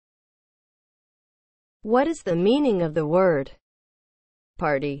What is the meaning of the word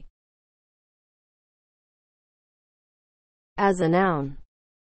party? As a noun,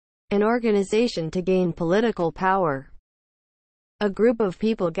 an organization to gain political power. A group of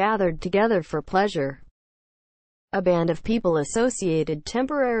people gathered together for pleasure. A band of people associated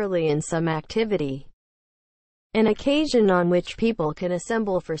temporarily in some activity. An occasion on which people can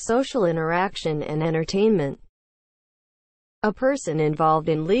assemble for social interaction and entertainment. A person involved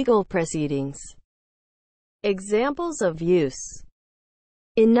in legal proceedings. Examples of use.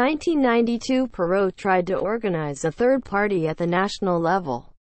 In 1992, Perot tried to organize a third party at the national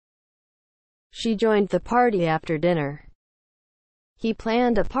level. She joined the party after dinner. He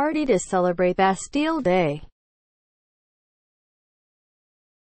planned a party to celebrate Bastille Day.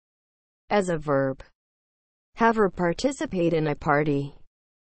 As a verb, have her participate in a party.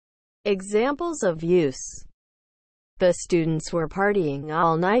 Examples of use. The students were partying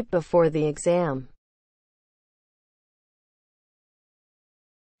all night before the exam.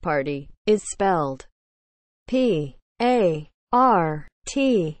 Party is spelled P-A-R-T-Y.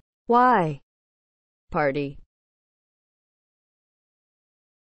 Party.